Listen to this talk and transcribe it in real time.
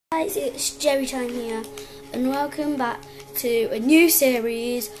guys, it's Jerry Time here, and welcome back to a new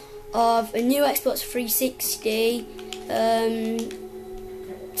series of a new Xbox 360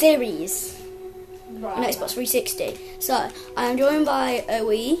 series on Xbox 360. So, I am joined by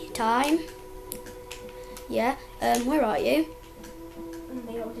OE Time. Yeah, where are you?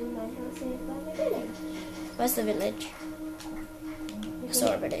 Where's the village? I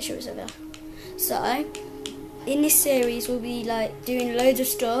saw a village, it was over there. So, in this series we'll be like doing loads of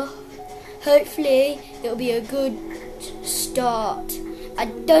stuff. Hopefully it'll be a good start. I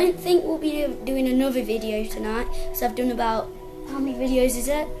don't think we'll be doing another video tonight, so I've done about, how many videos is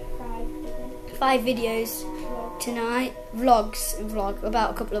it? 5 videos tonight. Vlog,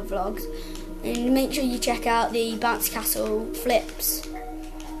 about a couple of vlogs. And make sure you check out the bouncy castle flips.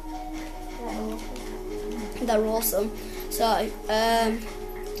 They're awesome. So,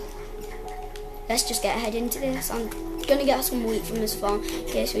 let's just get ahead into this. I'm gonna get some wheat from this farm in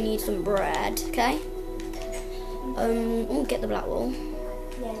case we need some bread, okay? We'll get the black wool.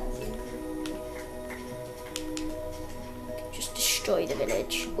 Yeah, that's it. Just destroy the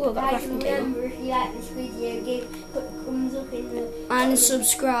village. Oh, I've got a crafting table. Remember, if you like this video, put thumbs up in the And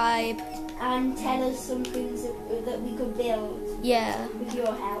subscribe. and tell us some things that we could build. Yeah. With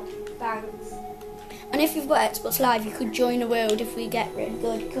your help. Thanks. And if you've got Xbox Live, you could join the world if we get really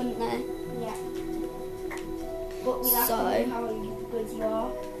good, couldn't they? Yeah. But we have to know how good you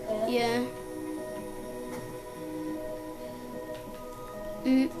are. Yeah.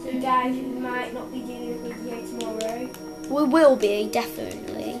 So guys, we might not be doing a video tomorrow. We will be,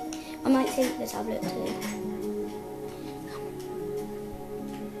 definitely. I might take the tablet too.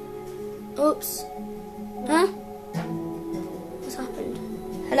 Oops. Huh? What's happened?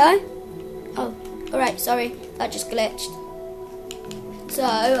 Hello? Oh, alright, sorry. That just glitched.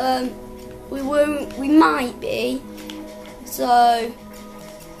 So, we might be. So,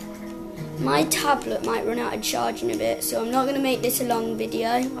 my tablet might run out of charge in a bit, so I'm not going to make this a long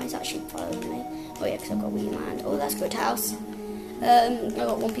video. Why is that sheep following me? Oh yeah, because I've got wheat in my hand. Oh, that's good house. I've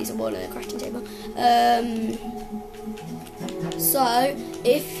got one piece of wool and a crafting table. So,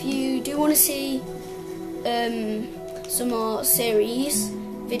 if you do want to see some more series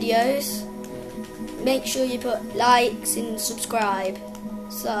videos, make sure you put likes and subscribe.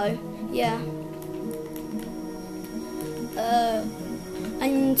 So, yeah.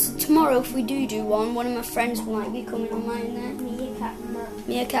 And tomorrow, if we do one of my friends might be coming online there.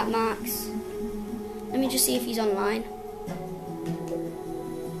 Meerkat Max. Let me just see if he's online.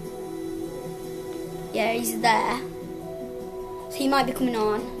 Yeah, he's there. So he might be coming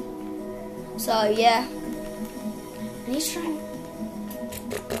on. So, yeah. And he's trying.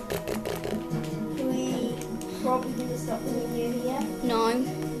 Are we probably going to stop the video here? No.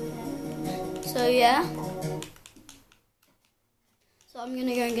 So, yeah. So I'm going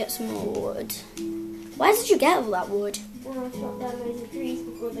to go and get some more wood. Where did you get all that wood? Well, I chopped down loads of trees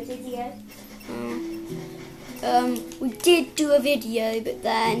before the video. We did do a video, but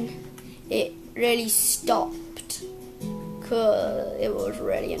then it really stopped because it was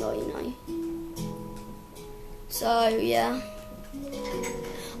really annoying. So, yeah.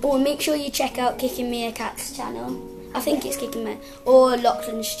 Oh, and make sure you check out Kicking Meerkat's channel. I think it's Kicking Me, or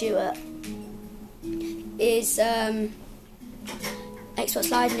Lachlan Stewart. Is Xbox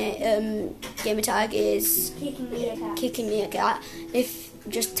Live gamer tag is Kicking Meerkat. If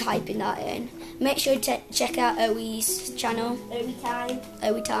just typing that in. Make sure to check out OE's channel. OE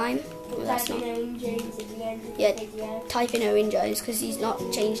Time. Oh, that's not. Owen Jones at the end of Yeah, the video. type in Owen Jones because he's not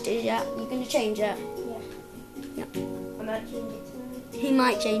changed it yet. You're going to change it? Yeah. I might change it tonight. He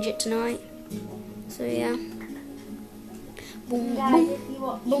might change it tonight. So yeah. Boom, Guys, boom. if you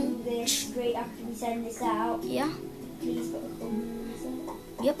watch this straight after we send this out, Yeah. please put a thumbs up.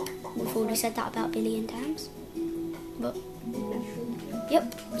 Yep. We've already said that about a billion times. But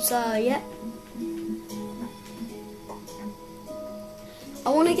yep. So yeah. I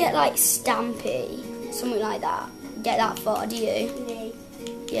want to get like Stampy, something like that. Get that far, do you? Me.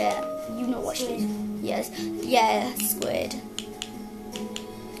 Yeah. You know what she is. Yes. Yeah. Squid.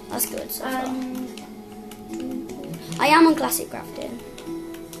 That's good so far. I am on classic crafting.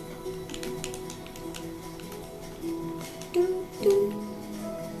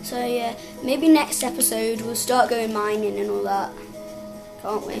 So yeah, maybe next episode we'll start going mining and all that,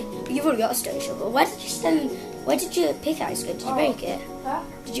 can't we? But you've already got a stone shovel. Where did your pickaxe go? Did you break it? Huh?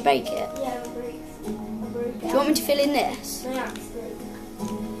 Did you break it? Yeah, I broke it. Do you want me to fill in this? My axe broke.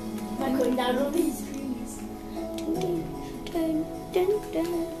 I'm cutting down all these trees. Dun, dun,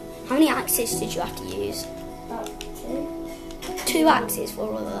 dun. How many axes did you have to use? About 2. 2 axes for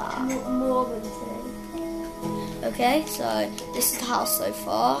all of that. More than 2. Okay, so this is the house so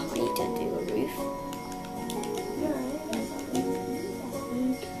far. I need to do a roof.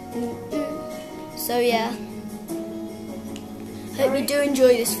 So yeah, hope you do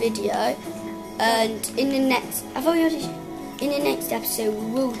enjoy this video. And in the next, in the next episode,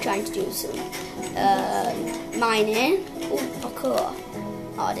 we will try to do some mining. Oh, parkour.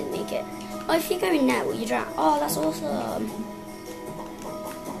 Oh, I didn't make it. Oh, if you go in there, will you drown? Oh, that's awesome.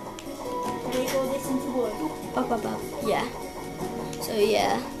 Can we go this into wood? Yeah. So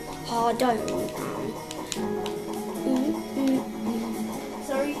yeah. Oh, don't.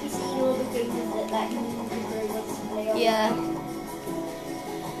 Sorry if you've seen all the things that you wants to play on. Yeah.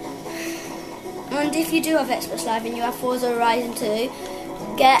 And if you do have Xbox Live and you have Forza Horizon 2,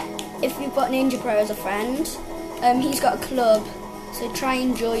 if you've got Ninja Pro as a friend, he's got a club, so try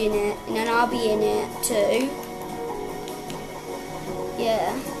and join it, and then I'll be in it too.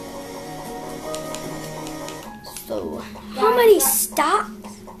 Yeah. So, how many stacks?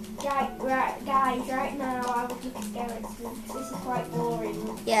 Guys, right now I would look at skeletons. This is quite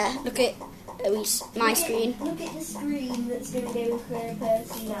boring. Yeah, look at my screen. Look at the screen that's going to go in third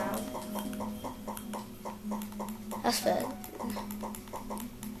person now. That's fair.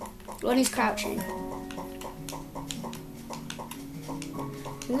 One is crouching.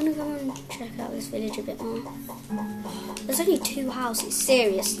 I'm gonna go and check out this village a bit more. There's only 2 houses,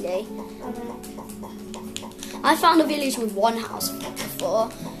 seriously. I found a village with 1 house before.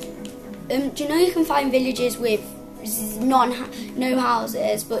 Do you know you can find villages with no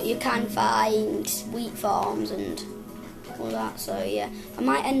houses, but you can find wheat farms and all that. So yeah, I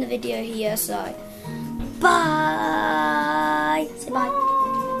might end the video here. So bye. Say bye.